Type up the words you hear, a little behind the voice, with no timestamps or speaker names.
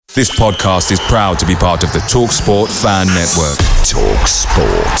This podcast is proud to be part of the TalkSport Fan Network.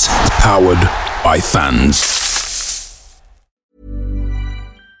 TalkSport. Powered by fans.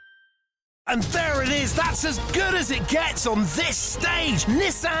 And there it is, that's as good as it gets on this stage.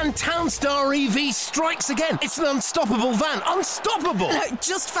 Nissan Townstar EV strikes again. It's an unstoppable van, unstoppable.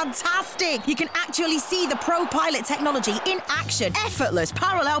 Just fantastic. You can actually see the Pro Pilot technology in action. Effortless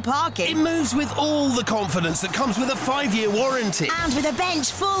parallel parking. It moves with all the confidence that comes with a 5-year warranty. And with a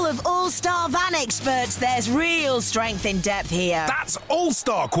bench full of all-star van experts, there's real strength in depth here. That's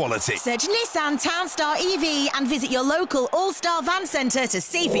all-star quality. Search Nissan Townstar EV and visit your local all-star van centre to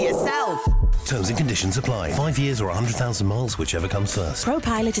see for yourself. Terms and conditions apply. 5 years or 100,000 miles, whichever comes first. Pro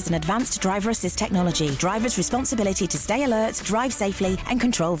Pilot is an advanced driver assist technology. Driver's responsibility to stay alert, drive safely, and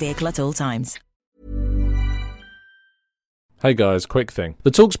control vehicle at all times. Hey guys, quick thing.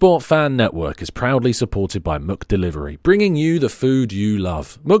 The TalkSport Fan Network is proudly supported by McDelivery, bringing you the food you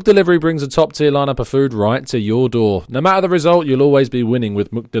love. McDelivery brings a top-tier lineup of food right to your door. No matter the result, you'll always be winning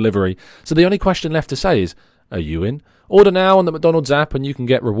with McDelivery. So the only question left to say is, are you in? Order now on the McDonald's app and you can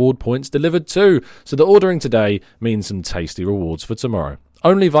get reward points delivered too. So the ordering today means some tasty rewards for tomorrow.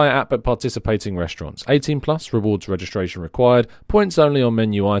 Only via app at participating restaurants. 18 plus, rewards registration required. Points only on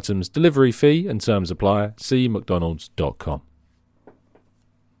menu items. Delivery fee and terms apply. See mcdonalds.com.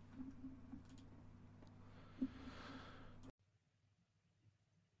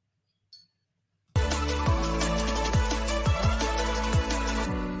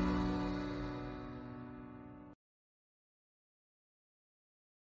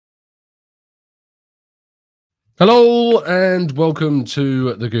 Hello and welcome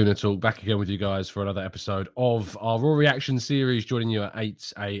to the Gooner Talk. Back again with you guys for another episode of our Raw Reaction series, joining you at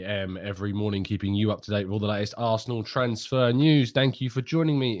 8 a.m. every morning, keeping you up to date with all the latest Arsenal transfer news. Thank you for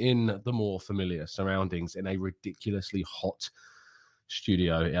joining me in the more familiar surroundings in a ridiculously hot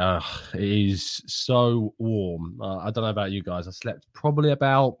studio. It is so warm. I don't know about you guys. I slept probably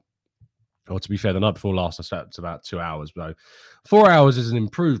about, or to be fair, the night before last, I slept about 2 hours. But 4 hours is an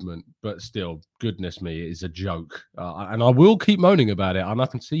improvement, but still, goodness me, it is a joke. And I will keep moaning about it. And I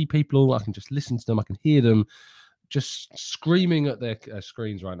can see people, I can just listen to them, I can hear them just screaming at their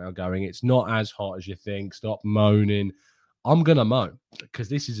screens right now, going, it's not as hot as you think, stop moaning. I'm going to moan because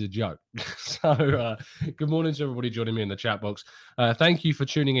this is a joke. So good morning to everybody joining me in the chat box. Thank you for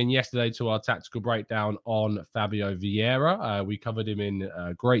tuning in yesterday to our tactical breakdown on Fabio Vieira. We covered him in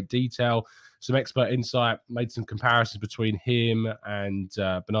great detail, some expert insight, made some comparisons between him and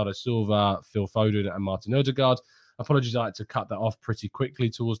Bernardo Silva, Phil Foden and Martin Odegaard. Apologies, I had to cut that off pretty quickly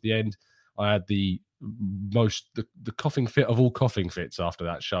towards the end. I had the coughing fit of all coughing fits after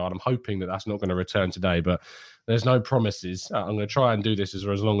that show, and I'm hoping that that's not going to return today, but there's no promises. I'm going to try and do this as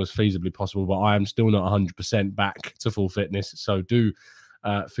long as feasibly possible, but I am still not 100% back to full fitness, so do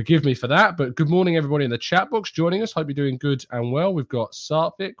forgive me for that. But good morning, everybody in the chat box joining us. Hope you're doing good and well. We've got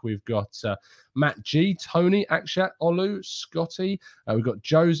Sartvik, we've got Matt G, Tony, Akshat, Olu, Scotty, we've got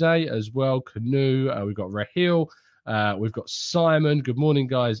Jose as well, Canoe, we've got Rahil, we've got Simon. Good morning,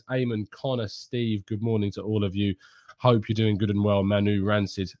 guys. Eamon, Connor, Steve. Good morning to all of you. Hope you're doing good and well. Manu,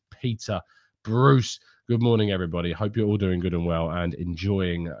 Rancid, Peter, Bruce. Good morning, everybody. Hope you're all doing good and well and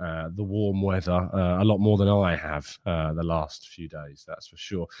enjoying the warm weather a lot more than I have the last few days. That's for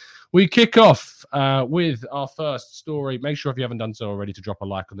sure. We kick off with our first story. Make sure if you haven't done so already to drop a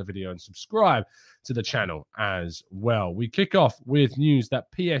like on the video and subscribe to the channel as well. We kick off with news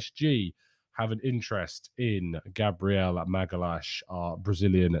that PSG have an interest in Gabriel Magalhaes, our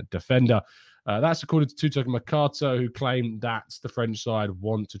Brazilian defender. That's according to Tutok Mercato, who claimed that the French side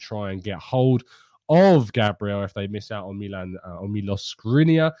want to try and get hold of Gabriel if they miss out on Milos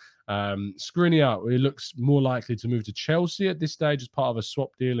Skriniar. Skriniar, it looks more likely to move to Chelsea at this stage as part of a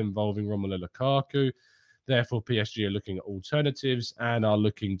swap deal involving Romelu Lukaku. Therefore, PSG are looking at alternatives and are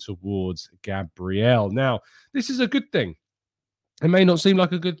looking towards Gabriel. Now, this is a good thing. It may not seem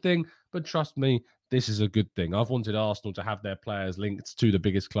like a good thing, but trust me, this is a good thing. I've wanted Arsenal to have their players linked to the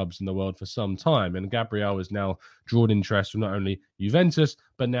biggest clubs in the world for some time, and Gabriel has now drawn interest from not only Juventus,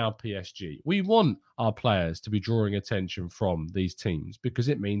 but now PSG. We want our players to be drawing attention from these teams because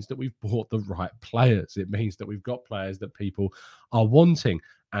it means that we've bought the right players. It means that we've got players that people are wanting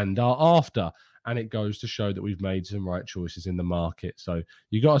and are after. And it goes to show that we've made some right choices in the market. So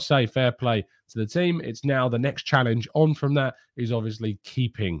you got to say fair play to the team. It's now the next challenge on from that is obviously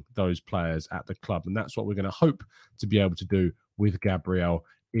keeping those players at the club. And that's what we're going to hope to be able to do with Gabriel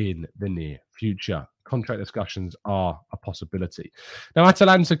in the near future. contract discussions are a possibility. Now,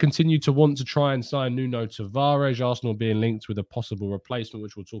 Atalanta continue to want to try and sign Nuno Tavares, Arsenal being linked with a possible replacement,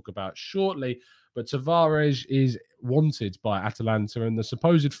 which we'll talk about shortly. But Tavares is wanted by Atalanta, and the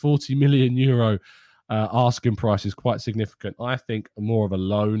supposed 40 million euro asking price is quite significant. I think more of a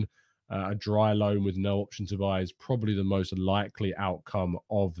loan, a dry loan with no option to buy, is probably the most likely outcome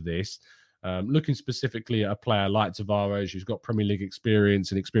of this. Looking specifically at a player like Tavares, who's got Premier League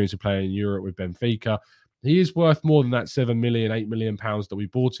experience and experience of playing in Europe with Benfica, he is worth more than that 7 million, 8 million pounds that we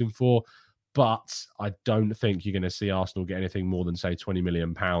bought him for. But I don't think you're going to see Arsenal get anything more than, say, 20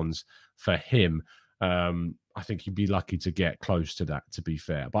 million pounds for him. I think you'd be lucky to get close to that, to be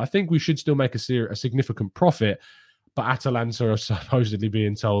fair. But I think we should still make a significant profit. But Atalanta are supposedly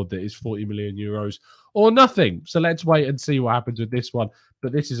being told that it's 40 million euros or nothing. So let's wait and see what happens with this one.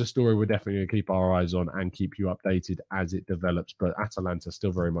 But this is a story we're definitely going to keep our eyes on and keep you updated as it develops. But Atalanta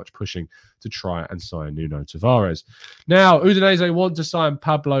still very much pushing to try and sign Nuno Tavares. Now, Udinese want to sign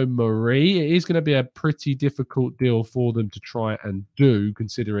Pablo Mari. It is going to be a pretty difficult deal for them to try and do,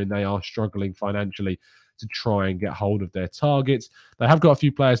 considering they are struggling financially to try and get hold of their targets. They have got a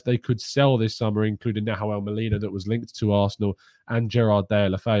few players they could sell this summer, including Nahuel Molina that was linked to Arsenal and Gerard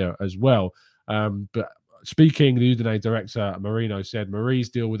Deulofeu as well. But speaking, the Udinese director, Marino, said Mari's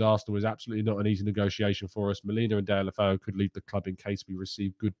deal with Arsenal is absolutely not an easy negotiation for us. Molina and Deulofeu could leave the club in case we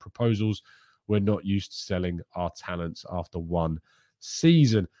receive good proposals. We're not used to selling our talents after one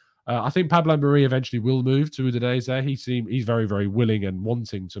season. I think Pablo Mari eventually will move to Udinese. He's very, very willing and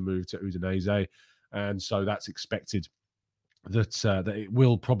wanting to move to Udinese. And so that's expected that it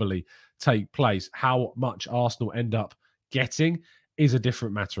will probably take place. How much Arsenal end up getting is a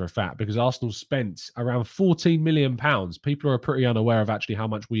different matter of fact, because Arsenal spent around £14 million. People are pretty unaware of actually how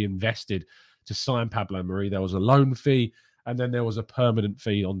much we invested to sign Pablo Mari. There was a loan fee, and then there was a permanent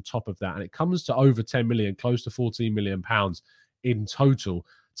fee on top of that. And it comes to over 10 million, close to £14 million in total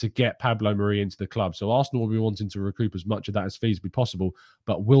to get Pablo Mari into the club. So Arsenal will be wanting to recoup as much of that as feasibly possible,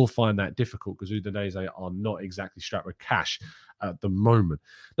 but will find that difficult because Udinese are not exactly strapped with cash at the moment.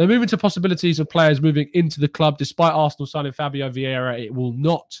 Now, moving to possibilities of players moving into the club. Despite Arsenal signing Fabio Vieira, it will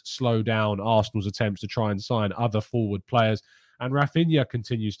not slow down Arsenal's attempts to try and sign other forward players. And Raphinha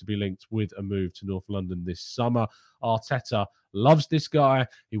continues to be linked with a move to North London this summer. Arteta loves this guy.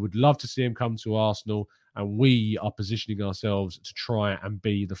 He would love to see him come to Arsenal. And we are positioning ourselves to try and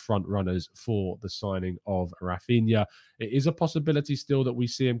be the front runners for the signing of Raphinha. It is a possibility still that we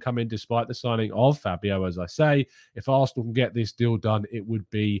see him come in despite the signing of Fabio, as I say. If Arsenal can get this deal done, it would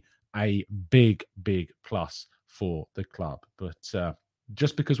be a big, big plus for the club. But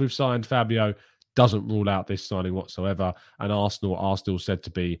just because we've signed Fabio doesn't rule out this signing whatsoever. And Arsenal are still said to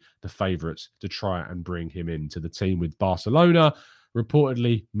be the favourites to try and bring him into the team, with Barcelona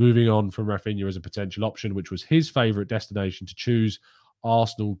reportedly moving on from Raphinha as a potential option, which was his favourite destination to choose.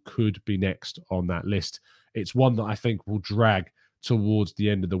 Arsenal could be next on that list. It's one that I think will drag towards the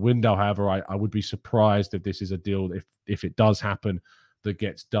end of the window. However, I would be surprised if this is a deal, if it does happen, that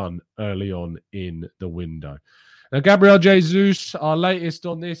gets done early on in the window. Now, Gabriel Jesus, our latest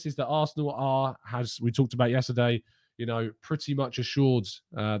on this is that Arsenal are, as we talked about yesterday, pretty much assured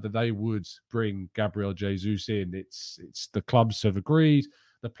that they would bring Gabriel Jesus in. It's the clubs have agreed.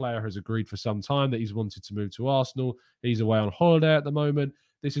 The player has agreed for some time that he's wanted to move to Arsenal. He's away on holiday at the moment.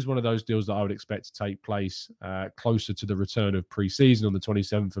 This is one of those deals that I would expect to take place closer to the return of pre-season on the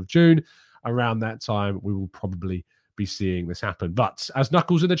 27th of June. Around that time, we will probably be seeing this happen. But as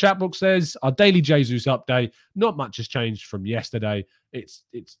Knuckles in the chat box says, our daily Jesus update, not much has changed from yesterday. It's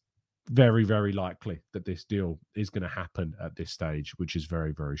very, very likely that this deal is going to happen at this stage, which is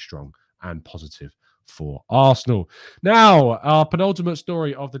very, very strong and positive for Arsenal. Now, our penultimate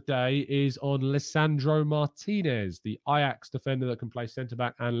story of the day is on Lisandro Martinez, the Ajax defender that can play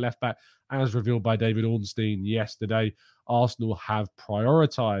centre-back and left-back, as revealed by David Ornstein yesterday. Arsenal have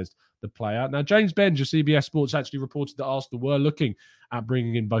prioritised the player. Now, James Benge of CBS Sports actually reported that Arsenal were looking at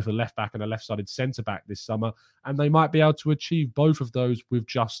bringing in both a left-back and a left-sided centre-back this summer, and they might be able to achieve both of those with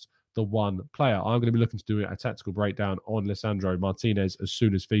just the one player. I'm going to be looking to do a tactical breakdown on Lisandro Martinez as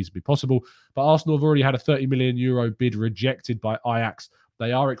soon as feasibly possible. But Arsenal have already had a €30 million bid rejected by Ajax.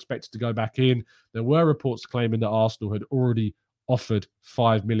 They are expected to go back in. There were reports claiming that Arsenal had already offered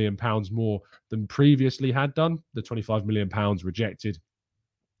 £5 million more than previously had done. The £25 million rejected,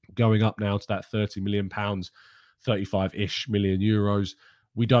 going up now to that £30 million, 35-ish million euros.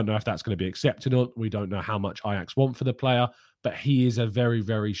 We don't know if that's going to be accepted or not. We don't know how much Ajax want for the player, but he is a very,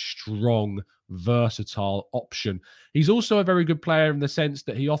 very strong, versatile option. He's also a very good player in the sense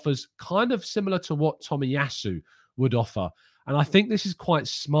that he offers kind of similar to what Tomiyasu would offer And I think this is quite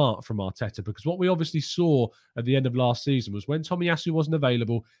smart from Arteta, because what we obviously saw at the end of last season was when Tomiyasu wasn't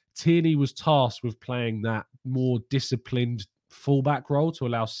available, Tierney was tasked with playing that more disciplined fullback role to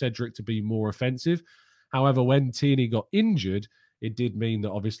allow Cedric to be more offensive. However, when Tierney got injured, it did mean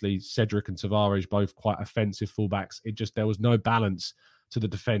that obviously Cedric and Tavares, both quite offensive fullbacks, there was no balance to the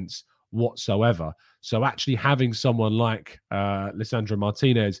defence whatsoever. So actually having someone like Lisandro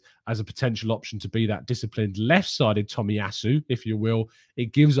Martinez as a potential option to be that disciplined left-sided Tomiyasu, if you will,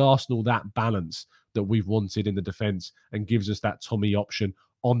 it gives Arsenal that balance that we've wanted in the defence and gives us that Tommy option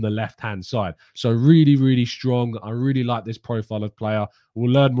on the left-hand side. So really, really strong. I really like this profile of player.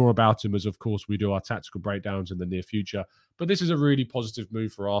 We'll learn more about him as, of course, we do our tactical breakdowns in the near future. But this is a really positive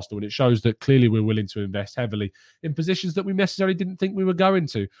move for Arsenal, and it shows that clearly we're willing to invest heavily in positions that we necessarily didn't think we were going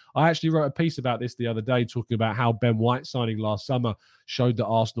to. I actually wrote a piece about this the other day, talking about how Ben White signing last summer showed that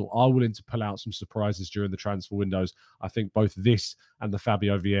Arsenal are willing to pull out some surprises during the transfer windows. I think both this and the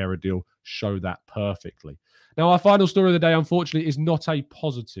Fabio Vieira deal show that perfectly. Now, our final story of the day, unfortunately, is not a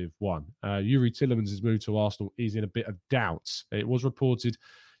positive one. Youri Tielemans' move to Arsenal is in a bit of doubt. It was reported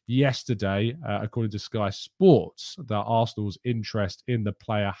yesterday, according to Sky Sports, that Arsenal's interest in the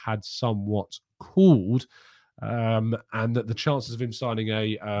player had somewhat cooled, and that the chances of him signing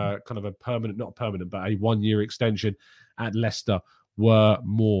a kind of a permanent, not permanent, but a one-year extension at Leicester were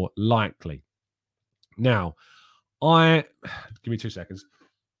more likely. Now, give me 2 seconds.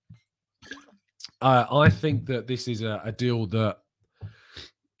 I think that this is a deal that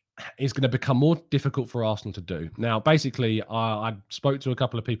is going to become more difficult for Arsenal to do. Now, basically, I spoke to a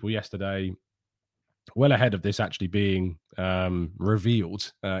couple of people yesterday, well ahead of this actually being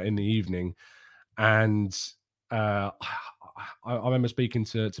revealed in the evening. And I remember speaking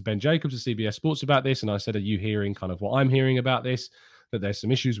to Ben Jacobs of CBS Sports about this, and I said, are you hearing kind of what I'm hearing about this, that there's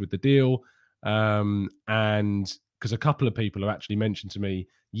some issues with the deal? And because a couple of people have actually mentioned to me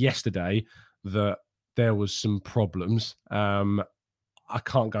yesterday that there was some problems. I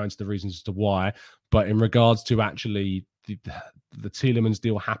can't go into the reasons as to why, but in regards to actually the Tielemans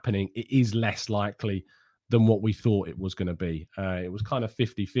deal happening, it is less likely than what we thought it was going to be. It was kind of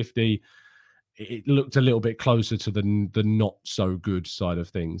 50-50. It looked a little bit closer to the not so good side of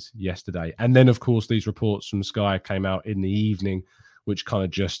things yesterday. And then, of course, these reports from Sky came out in the evening, which kind of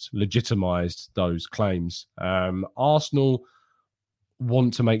just legitimized those claims. Arsenal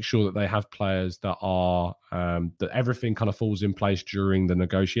want to make sure that they have players that are that everything kind of falls in place during the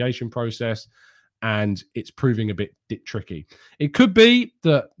negotiation process, and it's proving a bit tricky. It could be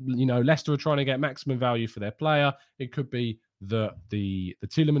that, you know, Leicester are trying to get maximum value for their player. It could be that the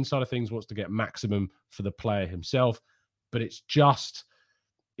Tielemans side of things wants to get maximum for the player himself, but it's just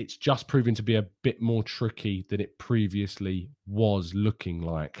proving to be a bit more tricky than it previously was looking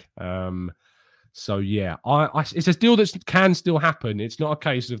like. So, yeah, it's a deal that can still happen. It's not a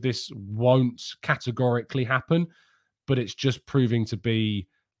case of this won't categorically happen, but it's just proving to be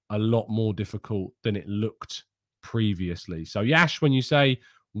a lot more difficult than it looked previously. So, Yash, when you say,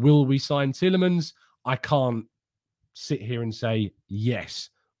 will we sign Tielemans? I can't sit here and say, yes,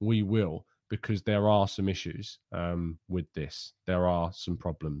 we will, because there are some issues with this. There are some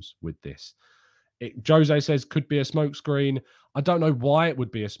problems with this. Jose says could be a smokescreen. I don't know why it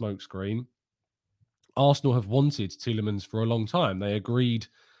would be a smokescreen. Arsenal have wanted Tielemans for a long time. They agreed,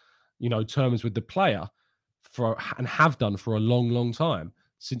 terms with the player and have done for a long, long time,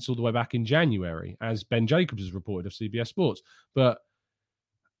 since all the way back in January, as Ben Jacobs has reported of CBS Sports. But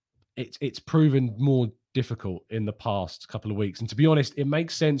it's proven more difficult in the past couple of weeks. And to be honest, it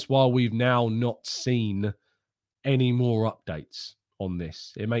makes sense while we've now not seen any more updates on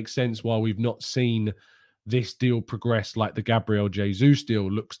this. It makes sense while we've not seen this deal progress like the Gabriel Jesus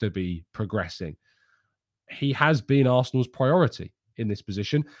deal looks to be progressing. He has been Arsenal's priority in this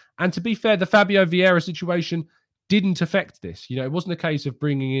position. And to be fair, the Fabio Vieira situation didn't affect this. It wasn't a case of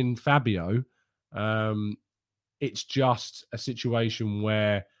bringing in Fabio. It's just a situation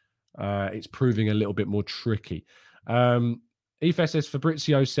where it's proving a little bit more tricky. Ife says,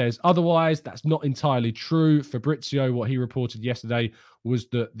 Fabrizio says, otherwise, that's not entirely true. Fabrizio, what he reported yesterday was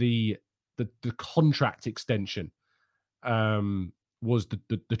that the contract extension was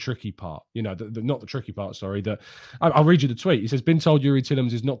the tricky part. Not the tricky part, sorry. I'll read you the tweet. He says, been told Youri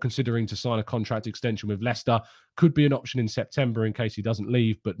Tielemans is not considering to sign a contract extension with Leicester. Could be an option in September in case he doesn't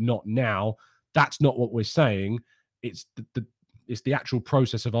leave, but not now. That's not what we're saying. It's the actual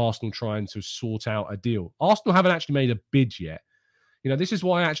process of Arsenal trying to sort out a deal. Arsenal haven't actually made a bid yet. This is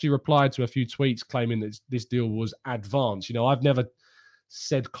why I actually replied to a few tweets claiming that this deal was advanced. I've never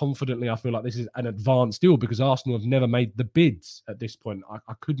said confidently I feel like this is an advanced deal because Arsenal have never made the bids at this point.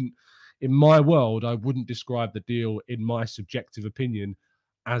 I couldn't, in my world, I wouldn't describe the deal, in my subjective opinion,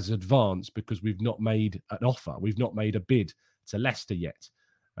 as advanced, because we've not made an offer. We've not made a bid to Leicester yet,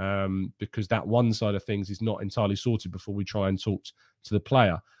 because that one side of things is not entirely sorted before we try and talk to the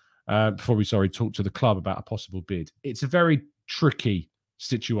player, talk to the club about a possible bid. It's a very tricky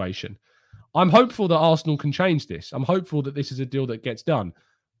situation. I'm hopeful that Arsenal can change this. I'm hopeful that this is a deal that gets done.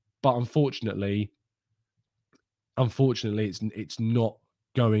 But unfortunately, it's not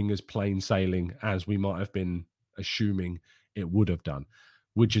going as plain sailing as we might have been assuming it would have done,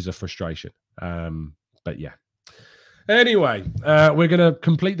 which is a frustration. But yeah. Anyway, we're going to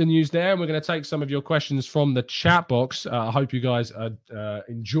complete the news there, and we're going to take some of your questions from the chat box. I hope you guys are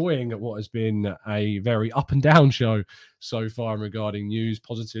enjoying what has been a very up and down show so far regarding news.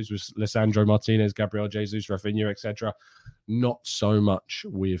 Positives with Lisandro, Martinez, G.Jesus, Raphinha, etc. Not so much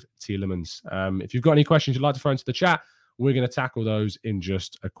with Tielemans. If you've got any questions you'd like to throw into the chat, we're going to tackle those in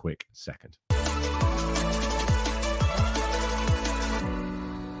just a quick second.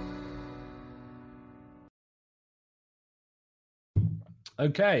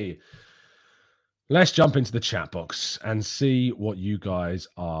 Okay, let's jump into the chat box and see what you guys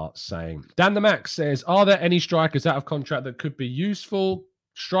are saying. Dan the Max says, are there any strikers out of contract that could be useful?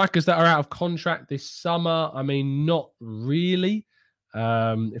 Strikers that are out of contract this summer? I mean, not really.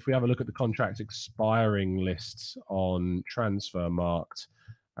 If we have a look at the contract expiring lists on Transfermarkt,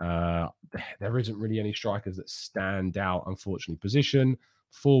 there isn't really any strikers that stand out, unfortunately. Position,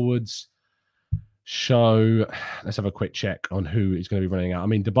 forwards. So let's have a quick check on who is going to be running out. I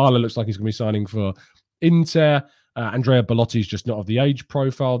mean, Dybala looks like he's going to be signing for Inter. Andrea Bellotti is just not of the age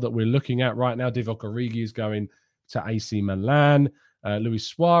profile that we're looking at right now. Divock Origi is going to AC Milan. Luis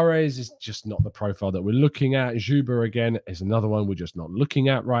Suarez is just not the profile that we're looking at. Juba, again, is another one we're just not looking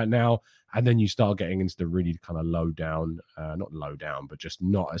at right now. And then you start getting into the really kind of low down, not low down, but just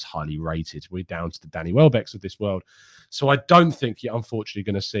not as highly rated. We're down to the Danny Welbecks of this world. So I don't think you're unfortunately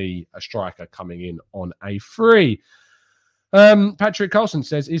going to see a striker coming in on a free. Patrick Carlson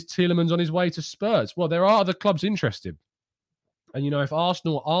says, is Tielemans on his way to Spurs? Well, there are other clubs interested. And, you know, if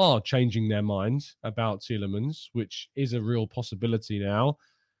Arsenal are changing their minds about Tielemans, which is a real possibility now,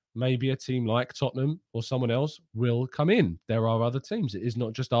 maybe a team like Tottenham or someone else will come in. There are other teams. It is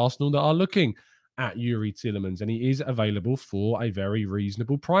not just Arsenal that are looking at Yuri Tielemans, and he is available for a very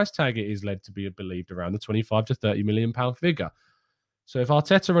reasonable price tag. It is led to be believed around the 25 to 30 million pound figure. So if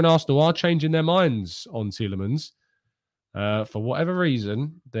Arteta and Arsenal are changing their minds on Tielemans, for whatever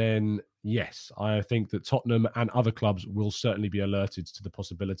reason, then yes, I think that Tottenham and other clubs will certainly be alerted to the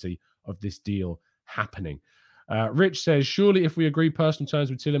possibility of this deal happening. Rich says, surely if we agree personal terms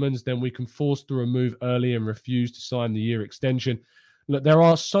with Tielemans, then we can force through a move early and refuse to sign the year extension. Look, there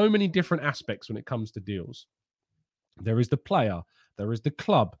are so many different aspects when it comes to deals. There is the player, there is the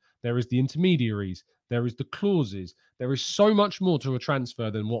club, there is the intermediaries, there is the clauses. There is so much more to a transfer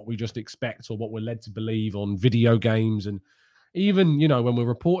than what we just expect or what we're led to believe on video games. And even, you know, when we're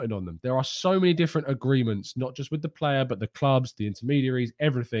reporting on them, there are so many different agreements, not just with the player, but the clubs, the intermediaries,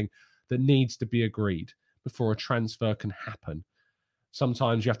 everything that needs to be agreed before a transfer can happen.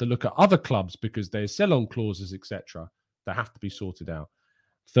 Sometimes you have to look at other clubs because there's sell-on clauses, etc., that have to be sorted out.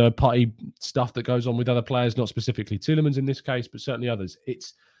 Third-party stuff that goes on with other players, not specifically Tielemans in this case, but certainly others.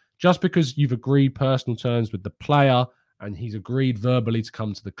 It's just because you've agreed personal terms with the player and he's agreed verbally to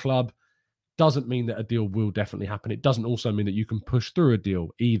come to the club doesn't mean that a deal will definitely happen. It doesn't also mean that you can push through a deal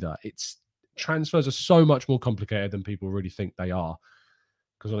either. Transfers are so much more complicated than people really think they are.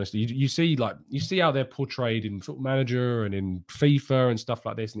 Because honestly, you see how they're portrayed in Football Manager and in FIFA and stuff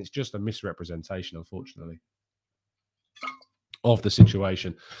like this, and it's just a misrepresentation, unfortunately, of the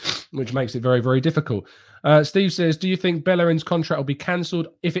situation, which makes it very, very difficult. Steve says, do you think Bellerin's contract will be cancelled?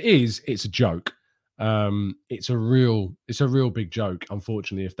 If it is, it's a joke. It's a real big joke,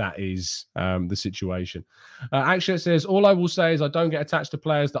 unfortunately, if that is the situation. Actually, it says, all I will say is I don't get attached to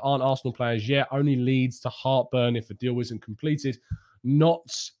players that aren't Arsenal players yet. Only leads to heartburn if a deal isn't completed. Not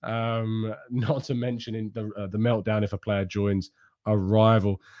to mention in the meltdown if a player joins a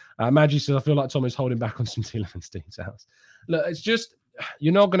rival. Maggie says, I feel like Tom is holding back on some Tielemans details. Look, it's just,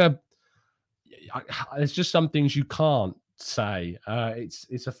 you're not going to, it's just some things you can't say.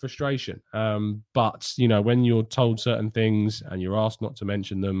 It's a frustration. But, you know, when you're told certain things and you're asked not to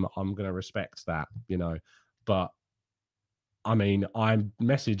mention them, I'm going to respect that, you know. But, I mean, I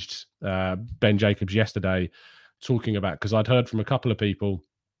messaged Ben Jacobs yesterday talking about, because I'd heard from a couple of people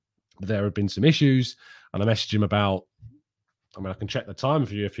that there had been some issues, and I messaged him about, I mean, I can check the time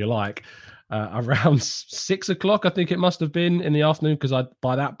for you if you like, around 6 o'clock, I think it must have been in the afternoon, because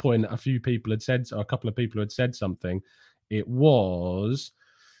by that point, a couple of people had said something. It was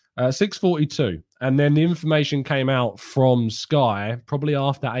 6:42. And then the information came out from Sky probably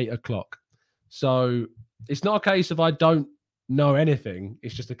after 8 o'clock. So it's not a case of I don't know anything.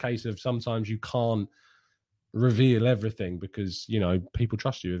 It's just a case of sometimes you can't reveal everything because, people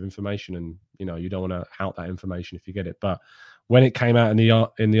trust you with information and, you don't want to out that information if you get it. But when it came out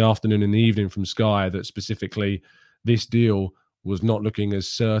in the afternoon and the evening from Sky that specifically this deal was not looking as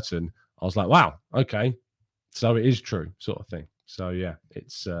certain, I was like, wow, okay. So it is true sort of thing. So, yeah,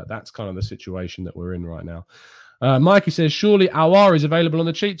 it's that's kind of the situation that we're in right now. Mikey says, surely Aouar is available on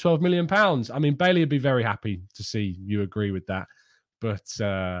the cheap, £12 million. I mean, Bailey would be very happy to see you agree with that. But,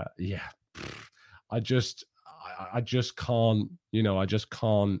 yeah, I just can't, I just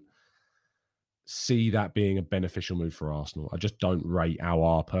can't see that being a beneficial move for Arsenal. I just don't rate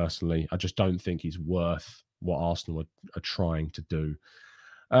Aouar personally. I just don't think he's worth what Arsenal are trying to do.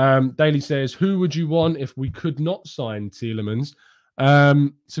 Daly says, who would you want if we could not sign Tielemans?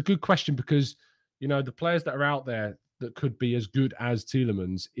 It's a good question because, the players that are out there that could be as good as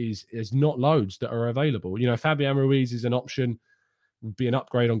Tielemans is not loads that are available. Fabian Ruiz is an option, would be an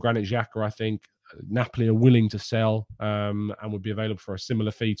upgrade on Granit Xhaka, I think. Napoli are willing to sell and would be available for a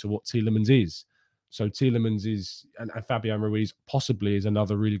similar fee to what Tielemans is. So Tielemans is, and Fabian Ruiz possibly is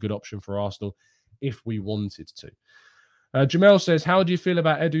another really good option for Arsenal if we wanted to. Jamel says, how do you feel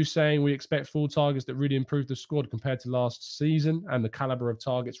about Edu saying we expect full targets that really improve the squad compared to last season and the caliber of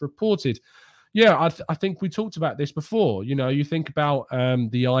targets reported? Yeah, I think we talked about this before. You think about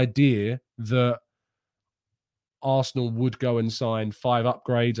the idea that Arsenal would go and sign 5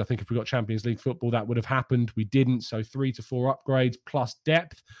 upgrades. I think if we got Champions League football, that would have happened. We didn't. So 3 to 4 upgrades plus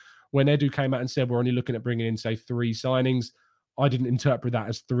depth. When Edu came out and said we're only looking at bringing in, say, 3 signings, I didn't interpret that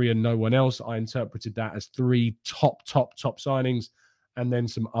as 3 and no one else. I interpreted that as 3 top signings and then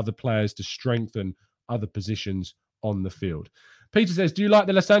some other players to strengthen other positions on the field. Peter says, do you like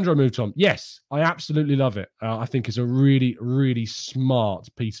the Lisandro move, Tom? Yes, I absolutely love it. I think it's a really, really smart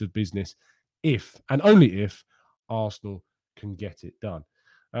piece of business if, and only if, Arsenal can get it done.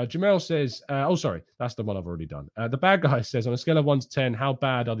 Jamel says, that's the one I've already done. The bad guy says, on a scale of 1 to 10, how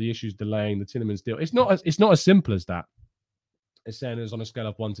bad are the issues delaying the Tielemans deal? It's not as simple as that. It's saying it's on a scale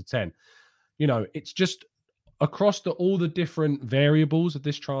of 1 to 10. It's just across all the different variables of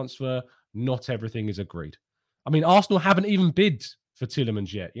this transfer, not everything is agreed. I mean, Arsenal haven't even bid for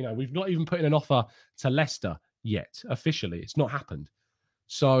Tielemans yet. We've not even put in an offer to Leicester yet, officially. It's not happened.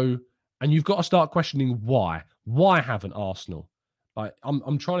 So, and you've got to start questioning why. Why haven't Arsenal?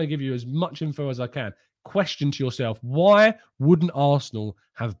 I'm trying to give you as much info as I can. Question to yourself, why wouldn't Arsenal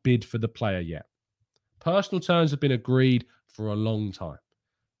have bid for the player yet? Personal terms have been agreed for a long time.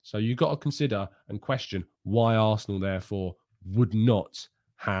 So you've got to consider and question why Arsenal, therefore, would not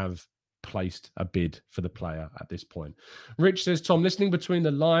have placed a bid for the player at this point. Rich says, Tom, listening between the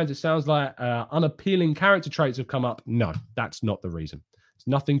lines, it sounds like unappealing character traits have come up. No, that's not the reason. It's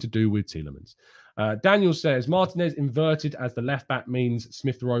nothing to do with Tielemans. Daniel says, Martinez inverted as the left back means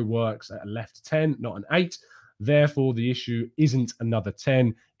Smith Rowe works at a left 10, not an 8. Therefore, the issue isn't another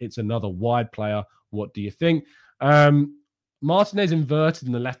 10. It's another wide player. What do you think? Martinez inverted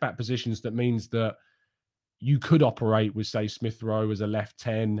in the left back positions. That means that you could operate with, say, Smith Rowe as a left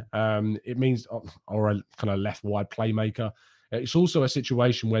 10. It means, or a kind of left wide playmaker. It's also a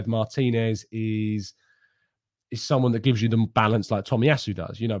situation where Martinez is someone that gives you the balance like Tomiyasu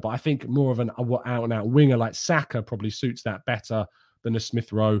does, but I think more of an out-and-out winger like Saka probably suits that better than a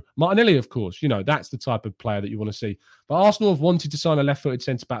Smith Rowe. Martinelli, of course, that's the type of player that you want to see. But Arsenal have wanted to sign a left-footed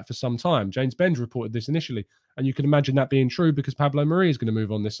centre-back for some time. James Benz reported this initially, and you can imagine that being true because Pablo Mari is going to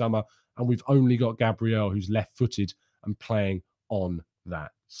move on this summer, and we've only got Gabriel, who's left-footed and playing on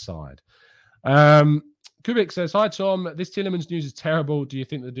that side. Kubik says, hi, Tom. This Tielemans news is terrible. Do you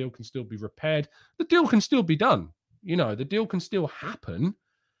think the deal can still be repaired? The deal can still be done. The deal can still happen.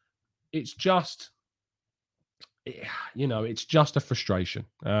 It's just, it's just a frustration.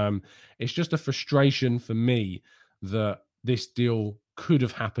 It's just a frustration for me that this deal could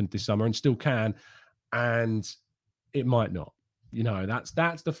have happened this summer and still can, and it might not.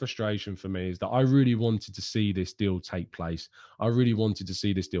 That's the frustration for me, is that I really wanted to see this deal take place. I really wanted to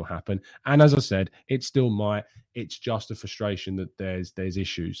see this deal happen. And as I said, it still might. It's just a frustration that there's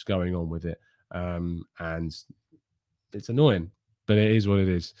issues going on with it. And it's annoying, but it is what it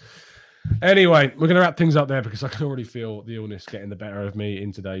is. Anyway, we're going to wrap things up there because I can already feel the illness getting the better of me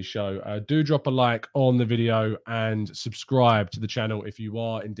in today's show. Do drop a like on the video and subscribe to the channel if you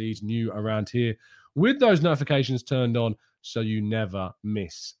are indeed new around here, with those notifications turned on, so you never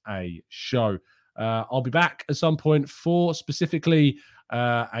miss a show. I'll be back at some point for specifically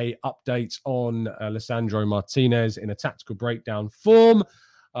a update on Lisandro Martinez in a tactical breakdown form.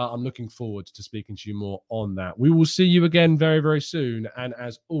 I'm looking forward to speaking to you more on that. We will see you again very, very soon. And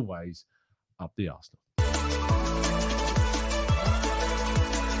as always, up the Arsenal.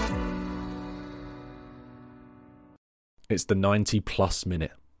 It's the 90-plus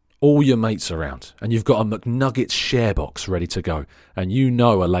minute. All your mates around, and you've got a McNuggets share box ready to go, and you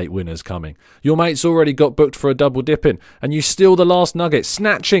know a late winner's coming. Your mate's already got booked for a double dipping, and you steal the last nugget,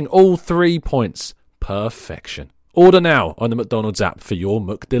 snatching all 3 points. Perfection. Order now on the McDonald's app for your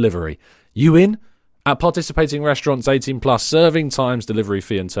McDelivery. You in? At participating restaurants, 18 plus, serving times, delivery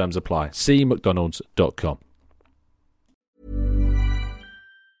fee and terms apply. See mcdonalds.com.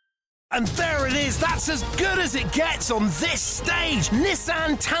 And there it is, that's as good as it gets on this stage.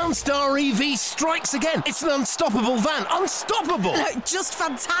 Nissan Townstar EV strikes again. It's an unstoppable van, unstoppable. Look, just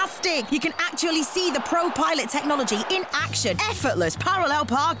fantastic. You can actually see the Pro Pilot technology in action. Effortless parallel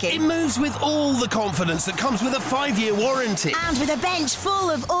parking. It moves with all the confidence that comes with a 5-year warranty. And with a bench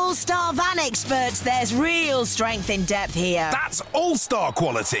full of all-star van experts, there's real strength in depth here. That's all-star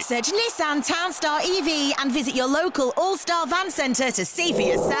quality. Search Nissan Townstar EV and visit your local all-star van centre to see for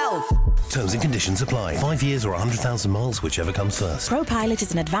yourself. Terms and conditions apply. 5 years or 100,000 miles, whichever comes first. Pro Pilot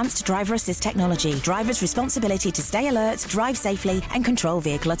is an advanced driver assist technology. Driver's responsibility to stay alert, drive safely, and control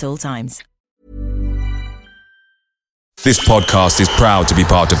vehicle at all times. This podcast is proud to be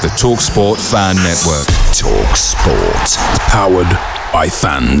part of the TalkSport Fan Network. TalkSport. Powered by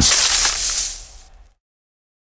fans.